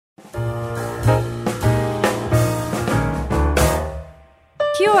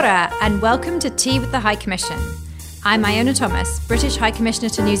Kia ora and welcome to Tea with the High Commission. I'm Iona Thomas, British High Commissioner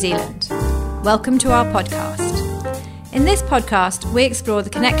to New Zealand. Welcome to our podcast. In this podcast, we explore the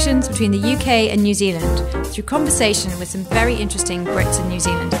connections between the UK and New Zealand through conversation with some very interesting Brits and New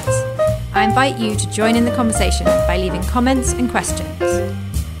Zealanders. I invite you to join in the conversation by leaving comments and questions.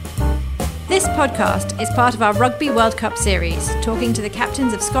 This podcast is part of our Rugby World Cup series, talking to the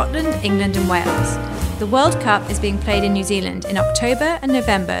captains of Scotland, England and Wales. The World Cup is being played in New Zealand in October and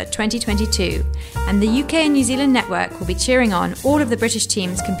November 2022, and the UK and New Zealand network will be cheering on all of the British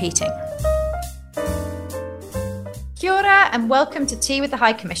teams competing. Kia ora and welcome to Tea with the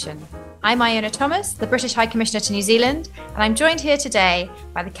High Commission. I'm Iona Thomas, the British High Commissioner to New Zealand, and I'm joined here today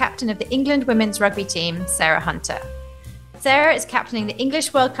by the captain of the England women's rugby team, Sarah Hunter. Sarah is captaining the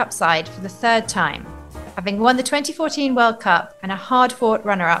English World Cup side for the third time, having won the 2014 World Cup and a hard-fought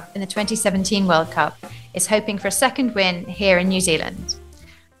runner-up in the 2017 World Cup, is hoping for a second win here in New Zealand.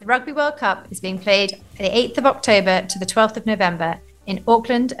 The Rugby World Cup is being played the 8th of October to the 12th of November in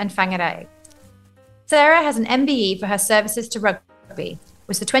Auckland and Whangarei. Sarah has an MBE for her services to rugby,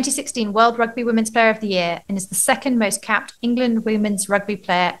 was the 2016 World Rugby Women's Player of the Year, and is the second most capped England women's rugby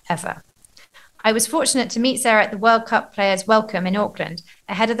player ever. I was fortunate to meet Sarah at the World Cup Players' Welcome in Auckland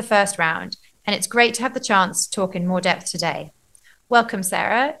ahead of the first round, and it's great to have the chance to talk in more depth today. Welcome,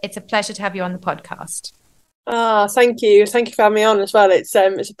 Sarah. It's a pleasure to have you on the podcast. Thank you. Thank you for having me on as well. It's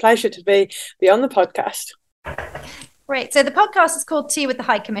a pleasure to be on the podcast. Great. So the podcast is called Tea with the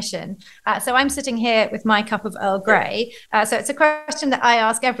High Commission. So I'm sitting here with my cup of Earl Grey. So it's a question that I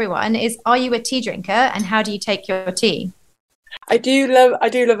ask everyone is, are you a tea drinker and how do you take your tea? I do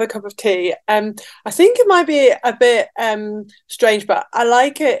love a cup of tea. I think it might be a bit strange, but I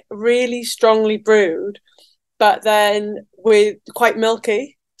like it really strongly brewed, but then with quite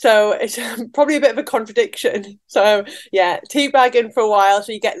milky. So it's probably a bit of a contradiction. So yeah, tea bagging for a while,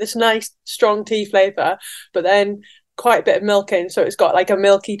 so you get this nice strong tea flavour, but then quite a bit of milk in, so it's got like a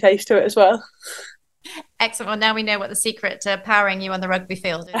milky taste to it as well. Excellent. Well, now we know what the secret to powering you on the rugby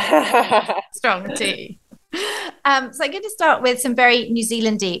field is. Strong tea. So I'm going to start with some very New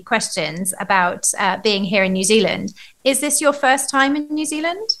Zealandy questions about being here in New Zealand. Is this your first time in New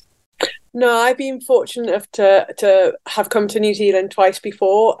Zealand? No, I've been fortunate enough to have come to New Zealand twice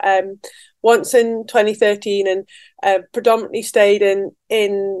before. Once in 2013 and predominantly stayed in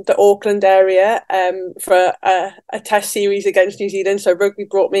the Auckland area for a test series against New Zealand. So rugby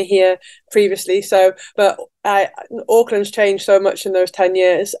brought me here previously. But Auckland's changed so much in those 10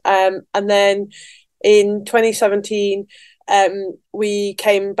 years. And then in 2017, we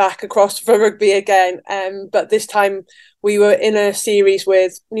came back across for rugby again, but this time we were in a series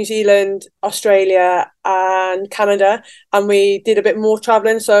with New Zealand, Australia and Canada, and we did a bit more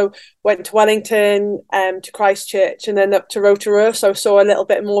travelling, so went to Wellington, to Christchurch and then up to Rotorua, so saw a little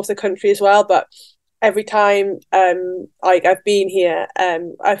bit more of the country as well. But every time I've been here,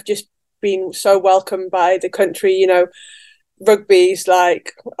 I've just been so welcomed by the country. You know, rugby's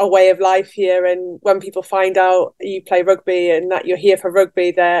like a way of life here, and when people find out you play rugby and that you're here for rugby,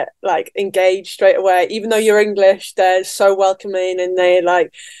 they're like engaged straight away. Even though you're English, they're so welcoming and they're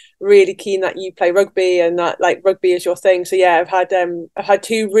like really keen that you play rugby and that like rugby is your thing. So yeah, I've had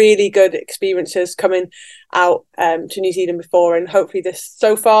two really good experiences coming out to New Zealand before, and hopefully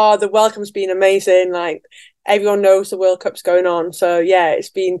so far the welcome's been amazing. Like everyone knows the World Cup's going on, so yeah, it's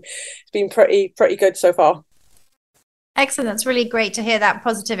been pretty good so far. Excellent. That's really great to hear that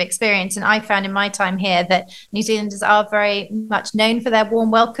positive experience. And I found in my time here that New Zealanders are very much known for their warm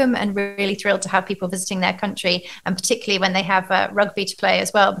welcome and really thrilled to have people visiting their country, and particularly when they have rugby to play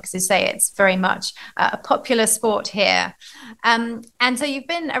as well, because they say it's very much a popular sport here. And so you've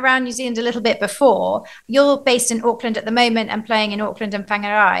been around New Zealand a little bit before. You're based in Auckland at the moment and playing in Auckland and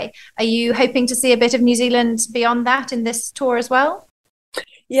Whangarei. Are you hoping to see a bit of New Zealand beyond that in this tour as well?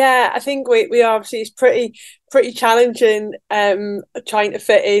 Yeah, I think we obviously, it's pretty challenging trying to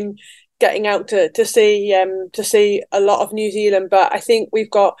fit in, getting out to see a lot of New Zealand, but I think we've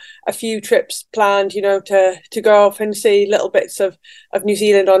got a few trips planned, you know, to go off and see little bits of New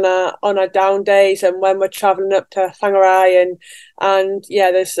Zealand on our down days, and when we're travelling up to Whangarei and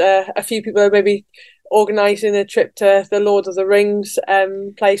yeah, there's a few people maybe organising a trip to the Lord of the Rings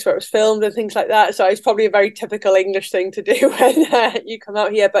place where it was filmed and things like that. So it's probably a very typical English thing to do when you come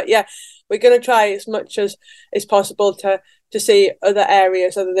out here. But yeah, we're going to try as much as is possible to see other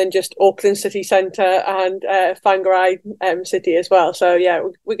areas other than just Auckland city centre and Whangarei city as well. So yeah,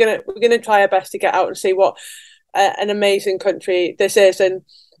 we're gonna try our best to get out and see what an amazing country this is. And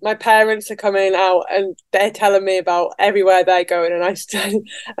my parents are coming out and they're telling me about everywhere they're going, and I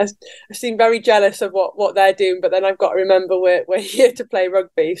seem very jealous of what they're doing. But then I've got to remember we're here to play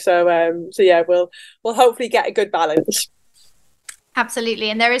rugby, so yeah, we'll hopefully get a good balance. Absolutely.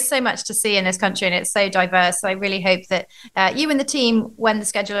 And there is so much to see in this country, and it's so diverse. So I really hope that you and the team, when the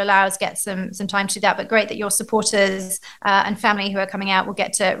schedule allows, get some time to do that. But great that your supporters and family who are coming out will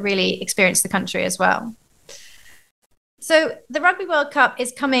get to really experience the country as well. So the Rugby World Cup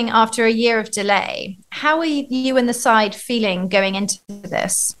is coming after a year of delay. How are you and the side feeling going into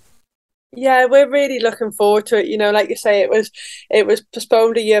this? Yeah, we're really looking forward to it. You know, like you say, it was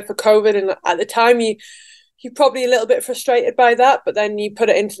postponed a year for COVID, and at the time you're probably a little bit frustrated by that, but then you put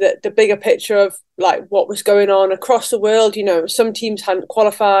it into the bigger picture of like what was going on across the world. You know, some teams hadn't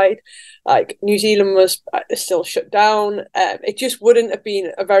qualified, like New Zealand was still shut down. It just wouldn't have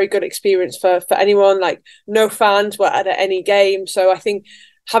been a very good experience for anyone. Like no fans were at any game. So I think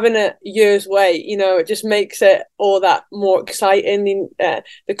having a year's wait, you know, it just makes it all that more exciting.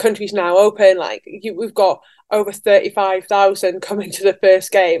 The country's now open. Like we've got over 35,000 coming to the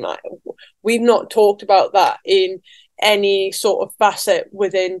first game. Like, we've not talked about that in any sort of facet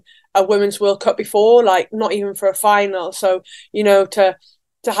within a Women's World Cup before, like not even for a final. So, you know, to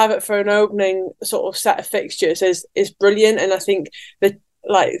have it for an opening sort of set of fixtures is brilliant. And I think that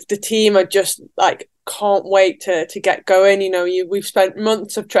like the team are just like can't wait to get going. You know, we've spent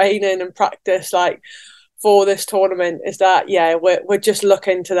months of training and practice like for this tournament. Is that we're just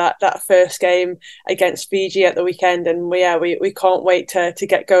looking to that first game against Fiji at the weekend, and we can't wait to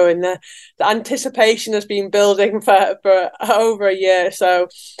get going. The anticipation has been building for over a year, so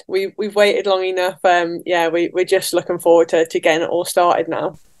we've waited long enough. We're just looking forward to getting it all started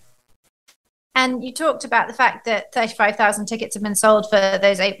now. And you talked about the fact that 35,000 tickets have been sold for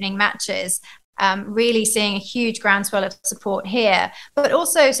those opening matches. Really seeing a huge groundswell of support here, but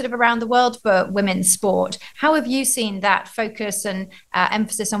also sort of around the world for women's sport. How have you seen that focus and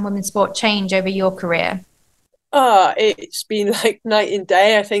emphasis on women's sport change over your career? It's been like night and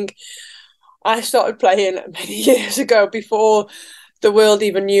day. I think I started playing many years ago before the world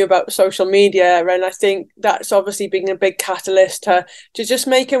even knew about social media, and I think that's obviously been a big catalyst to just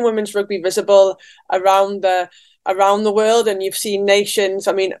making women's rugby visible around the world. And you've seen nations.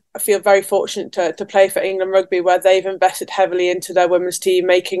 I mean, I feel very fortunate to play for England Rugby, where they've invested heavily into their women's team,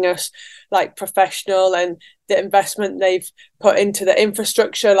 making us like professional, and the investment they've put into the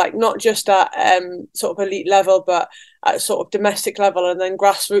infrastructure, like not just at sort of elite level, but at sort of domestic level and then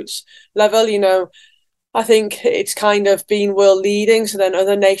grassroots level. You know, I think it's kind of been world leading. So then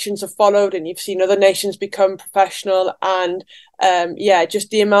other nations have followed, and you've seen other nations become professional. And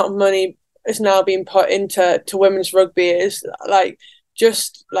just the amount of money is now being put into women's rugby is like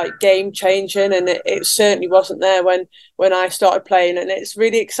just like game changing, and it certainly wasn't there when I started playing. And it's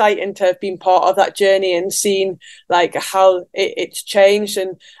really exciting to have been part of that journey and seen like how it's changed.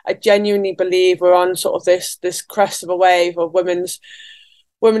 And I genuinely believe we're on sort of this crest of a wave of women's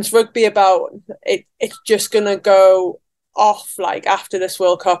rugby. About it's just gonna go off like after this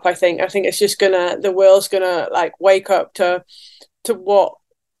World Cup. I think it's just the world's gonna like wake up to what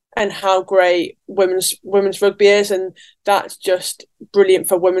and how great women's rugby is, and that's just brilliant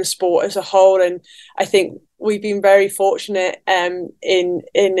for women's sport as a whole. And I think we've been very fortunate in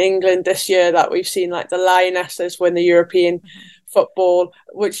England this year that we've seen like the Lionesses win the European football,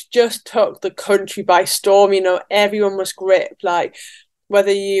 which just took the country by storm. You know, everyone was gripped, like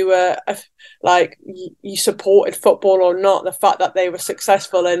whether you were like you supported football or not, the fact that they were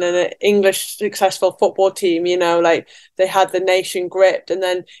successful in an English successful football team, you know, like they had the nation gripped. And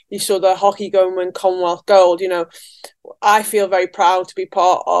then you saw the hockey go and win Commonwealth gold. You know, I feel very proud to be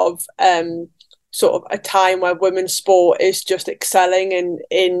part of sort of a time where women's sport is just excelling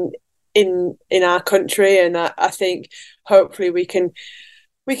in our country. And I think hopefully we can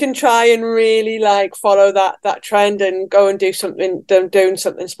try and really like follow that trend and go and doing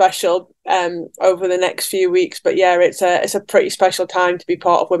something special over the next few weeks. But yeah, it's a pretty special time to be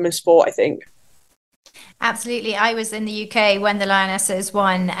part of women's sport, I think. Absolutely. I was in the UK when the Lionesses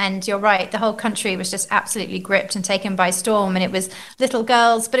won, and you're right, the whole country was just absolutely gripped and taken by storm. And it was little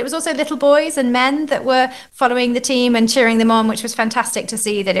girls, but it was also little boys and men that were following the team and cheering them on, which was fantastic to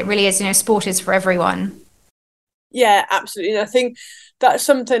see that it really is, you know, sport is for everyone. Yeah, absolutely. And I think that's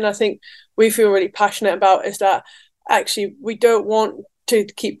something I think we feel really passionate about, is that actually we don't want to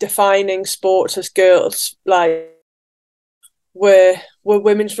keep defining sports as girls. Like we're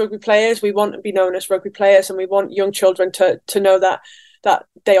women's rugby players. We want to be known as rugby players, and we want young children to know that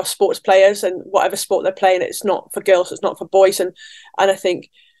they are sports players, and whatever sport they're playing, it's not for girls, it's not for boys. And I think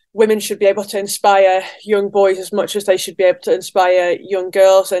women should be able to inspire young boys as much as they should be able to inspire young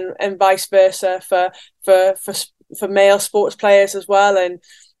girls, and vice versa for male sports players as well.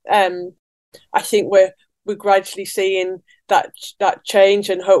 And I think we're gradually seeing that change,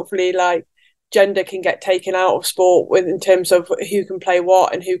 and hopefully like gender can get taken out of sport in terms of who can play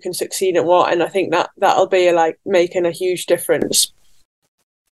what and who can succeed at what. And I think that'll be like making a huge difference.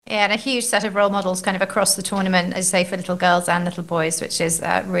 Yeah, and a huge set of role models kind of across the tournament, as you say, for little girls and little boys, which is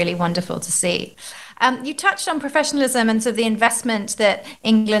really wonderful to see. You touched on professionalism and sort of the investment that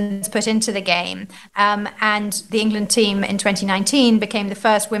England's put into the game. And the England team in 2019 became the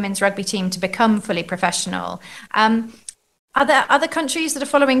first women's rugby team to become fully professional. Are there other countries that are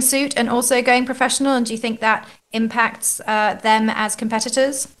following suit and also going professional? And do you think that impacts them as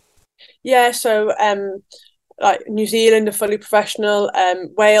competitors? Yeah, so like New Zealand are fully professional.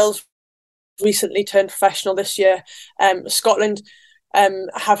 Wales recently turned professional this year. Scotland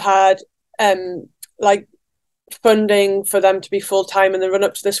have had like funding for them to be full-time in the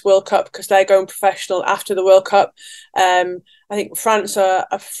run-up to this World Cup, because they're going professional after the World Cup. I think France are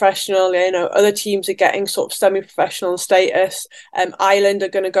professional. You know, other teams are getting sort of semi-professional status. Ireland are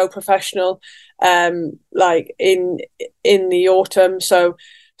going to go professional like in the autumn. So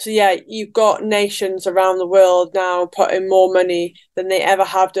yeah, you've got nations around the world now putting more money than they ever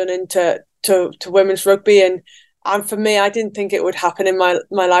have done into women's rugby. And for me, I didn't think it would happen in my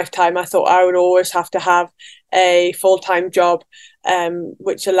lifetime. I thought I would always have to have a full-time job,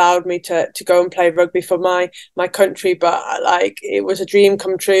 which allowed me to go and play rugby for my country. But like, it was a dream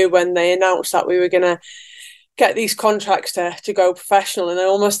come true when they announced that we were going to get these contracts to go professional. And I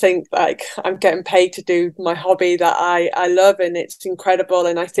almost think like I'm getting paid to do my hobby that I love, and it's incredible.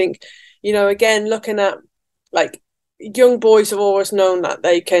 And I think, you know, again, looking at like, young boys have always known that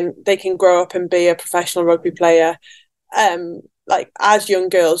they can grow up and be a professional rugby player. Like as young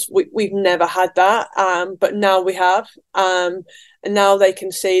girls, we've never had that, but now we have, and now they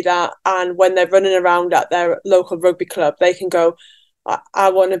can see that. And when they're running around at their local rugby club, they can go, I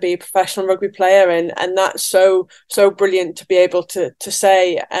want to be a professional rugby player, and that's so brilliant to be able to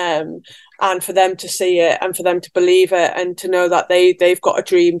say, and for them to see it, and for them to believe it, and to know that they've got a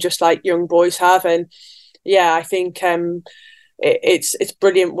dream just like young boys have. And yeah, I think it's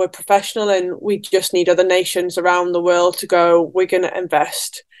brilliant. We're professional, and we just need other nations around the world to go, we're going to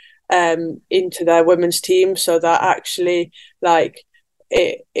invest into their women's team, so that actually like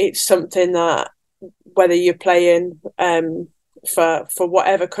it's something that whether you're playing for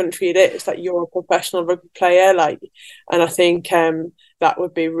whatever country it is, that you're a professional rugby player. Like, and I think that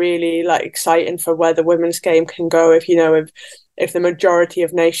would be really like exciting for where the women's game can go, if the majority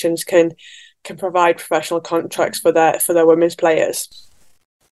of nations can provide professional contracts for their women's players.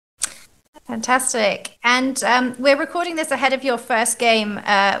 Fantastic. And we're recording this ahead of your first game,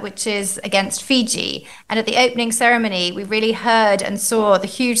 which is against Fiji. And at the opening ceremony, we really heard and saw the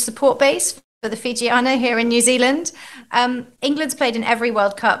huge support base for the Fijiana here in New Zealand. England's played in every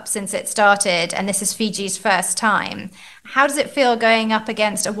World Cup since it started, and this is Fiji's first time. How does it feel going up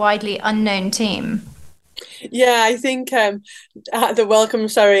against a widely unknown team? Yeah, I think at the welcome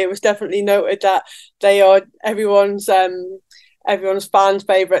ceremony, it was definitely noted that they are everyone's fans'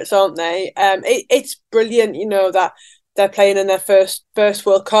 favourites, aren't they? It's brilliant, you know, that they're playing in their first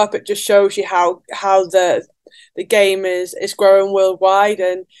World Cup. It just shows you how the game is growing worldwide.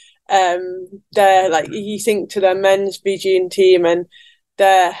 And they're like, you think to their men's Fijian team, and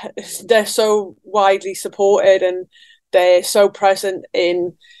they're so widely supported, and they're so present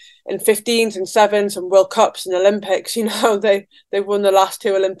in 15s and 7s and World Cups and Olympics. You know, they've won the last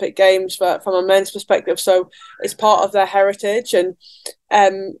 2 Olympic Games from a men's perspective, so it's part of their heritage. And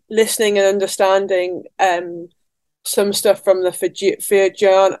listening and understanding some stuff from the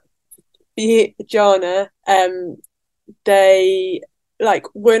Fijiana, they like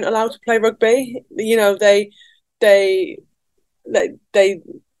weren't allowed to play rugby. You know, they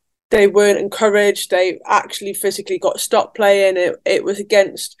weren't encouraged. They actually physically got stopped playing. It was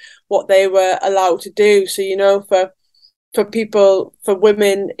against what they were allowed to do. So, you know, for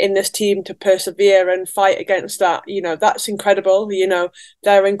women in this team to persevere and fight against that, you know, that's incredible. You know,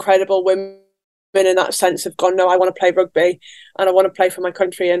 they're incredible women in that sense, have gone, no, I want to play rugby and I want to play for my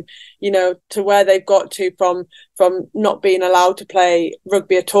country. And, you know, to where they've got to from not being allowed to play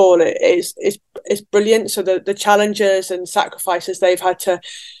rugby at all, it is brilliant. So the challenges and sacrifices they've had to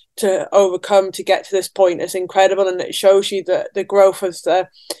overcome to get to this point is incredible, and it shows you the growth of the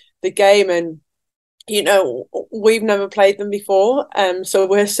game. And, you know, we've never played them before, so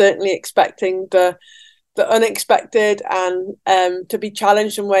we're certainly expecting the unexpected, and to be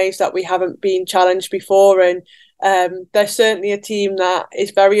challenged in ways that we haven't been challenged before. And They're certainly a team that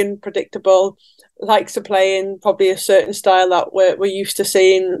is very unpredictable, likes to play in probably a certain style that we're used to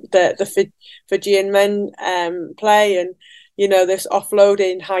seeing the Fijian men play, and this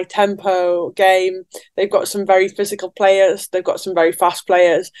offloading, high tempo game. They've got some very physical players. They've got some very fast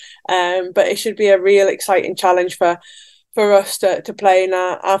players. But it should be a real exciting challenge for us to play in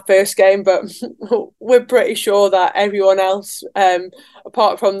our first game. But we're pretty sure that everyone else,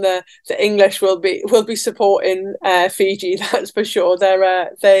 apart from the English, will be supporting Fiji. That's for sure.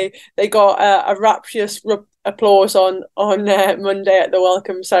 They got a rapturous applause on Monday at the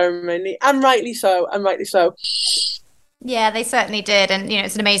welcome ceremony, and rightly so. Yeah, they certainly did. And,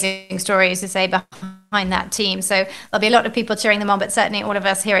 it's an amazing story, as to say, behind that team. So there'll be a lot of people cheering them on, but certainly all of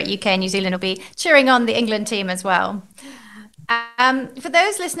us here at UK and New Zealand will be cheering on the England team as well. For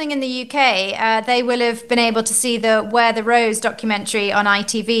those listening in the UK, they will have been able to see the Where the Rose documentary on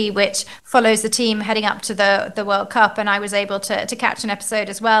ITV, which follows the team heading up to the World Cup. And I was able to catch an episode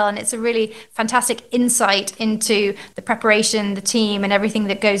as well. And it's a really fantastic insight into the preparation, the team, and everything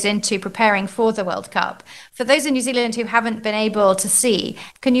that goes into preparing for the World Cup. For those in New Zealand who haven't been able to see,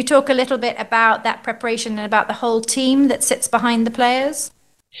 can you talk a little bit about that preparation and about the whole team that sits behind the players?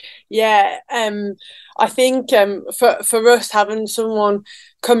 Yeah, I think for us, having someone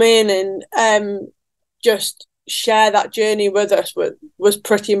come in and just share that journey with us was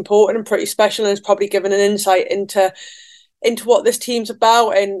pretty important and pretty special, and has probably given an insight into what this team's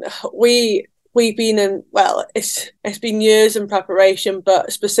about. And we've been in, well, it's been years in preparation,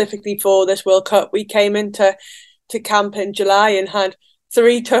 but specifically for this World Cup, we came into camp in July and had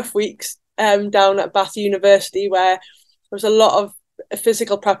 3 tough weeks down at Bath University, where there was a lot of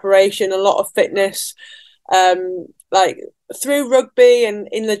physical preparation, a lot of fitness, like through rugby and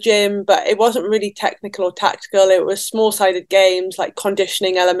in the gym, but it wasn't really technical or tactical. It was small-sided games, like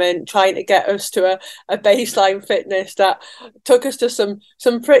conditioning element, trying to get us to a baseline fitness that took us to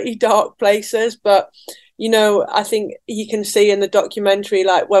some pretty dark places. But I think you can see in the documentary,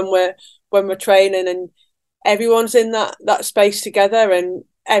 like when we're training and everyone's in that space together, and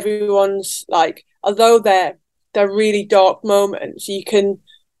everyone's like, although they're really dark moments, you can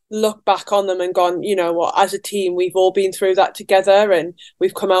look back on them and gone, what, as a team, we've all been through that together and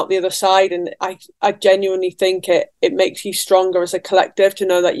we've come out the other side. And I genuinely think it makes you stronger as a collective to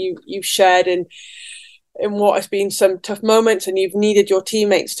know that you've shared in what has been some tough moments, and you've needed your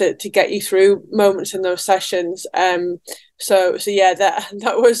teammates to get you through moments in those sessions. So yeah,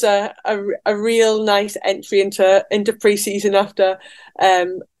 that was a real nice entry into pre-season after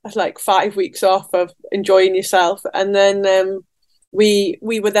like 5 weeks off of enjoying yourself. And then we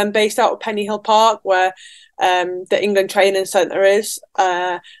were then based out of Pennyhill Park, where the England training centre is,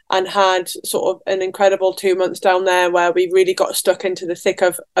 and had sort of an incredible 2 months down there where we really got stuck into the thick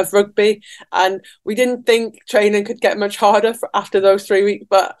of rugby. And we didn't think training could get much harder after those 3 weeks,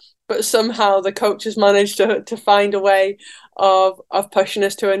 but somehow the coaches managed to find a way of pushing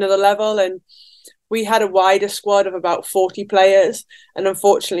us to another level. And we had a wider squad of about 40 players, and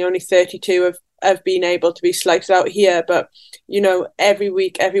unfortunately only 32 have been able to be selected out here. But every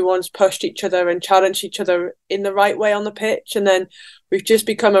week everyone's pushed each other and challenged each other in the right way on the pitch, and then we've just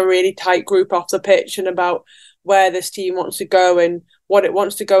become a really tight group off the pitch and about where this team wants to go and what it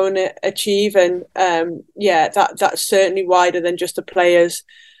wants to go and achieve. And that's certainly wider than just the players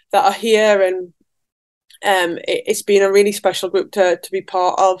that are here. And it's been a really special group to be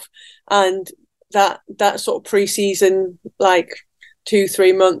part of. And that sort of pre-season, like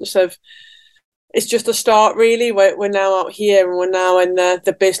 2-3 months of, it's just a start, really. We're now out here and we're now in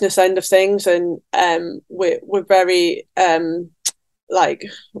the business end of things, and we're very like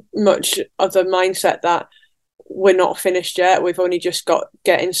much of the mindset that we're not finished yet. We've only just got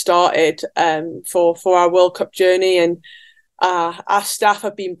getting started for our World Cup journey. And our staff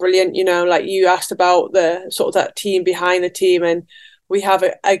have been brilliant. Like you asked about the sort of that team behind the team, and we have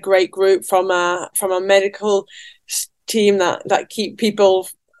a great group from a medical team that keep people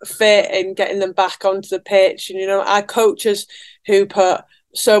fit and getting them back onto the pitch. And our coaches who put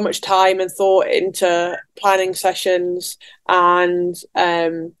so much time and thought into planning sessions and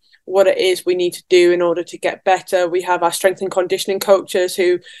what it is we need to do in order to get better. We have our strength and conditioning coaches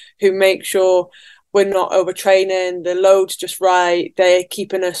who make sure we're not overtraining, the load's just right. They're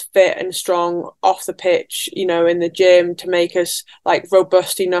keeping us fit and strong off the pitch, in the gym, to make us like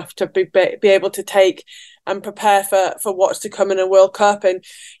robust enough to be able to take and prepare for what's to come in a World Cup. And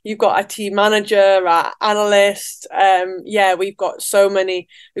you've got our team manager, our analyst. We've got so many.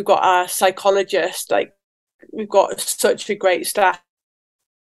 We've got our psychologist. Like, we've got such a great staff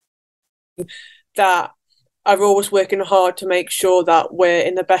that are always working hard to make sure that we're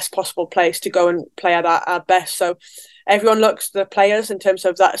in the best possible place to go and play at our best. So everyone looks at the players in terms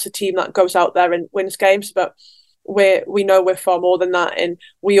of that's a team that goes out there and wins games, but we know we're far more than that, and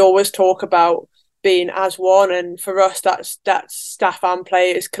we always talk about being as one. And for us, that's staff and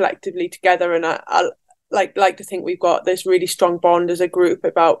players collectively together. And I like to think we've got this really strong bond as a group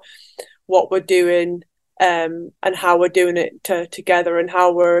about what we're doing, and how we're doing it together, and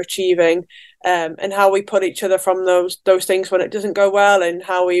how we're achieving, and how we put each other from those things when it doesn't go well, and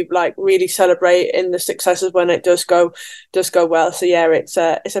how we like really celebrate in the successes when it does go well. So yeah, it's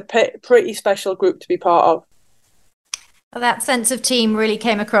a pretty special group to be part of. Well, that sense of team really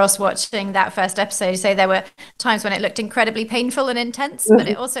came across watching that first episode. So there were times when it looked incredibly painful and intense, but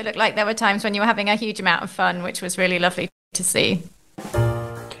it also looked like there were times when you were having a huge amount of fun, which was really lovely to see.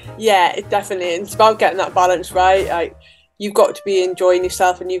 Yeah, it definitely. It's about getting that balance right. Like, you've got to be enjoying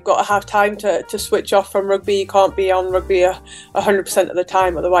yourself, and you've got to have time to switch off from rugby. You can't be on rugby 100% of the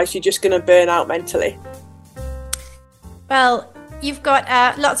time, otherwise you're just going to burn out mentally. Well, you've got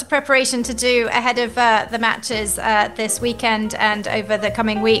lots of preparation to do ahead of the matches this weekend and over the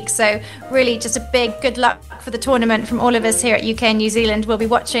coming weeks. So really just a big good luck for the tournament from all of us here at UK and New Zealand. We'll be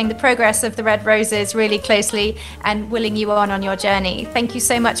watching the progress of the Red Roses really closely and willing you on your journey. Thank you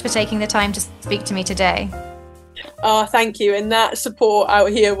so much for taking the time to speak to me today. Oh, thank you. And that support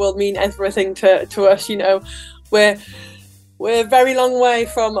out here will mean everything to us. You know, we're a very long way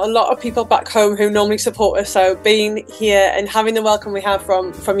from a lot of people back home who normally support us. So being here and having the welcome we have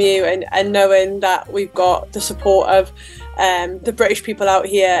from you, and knowing that we've got the support of the British people out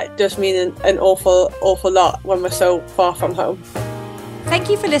here does mean an awful lot when we're so far from home. Thank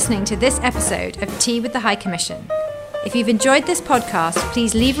you for listening to this episode of Tea with the High Commission. If you've enjoyed this podcast,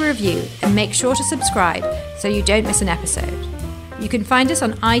 please leave a review and make sure to subscribe so you don't miss an episode. You can find us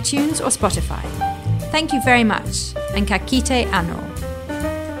on iTunes or Spotify. Thank you very much, and ka kite anō.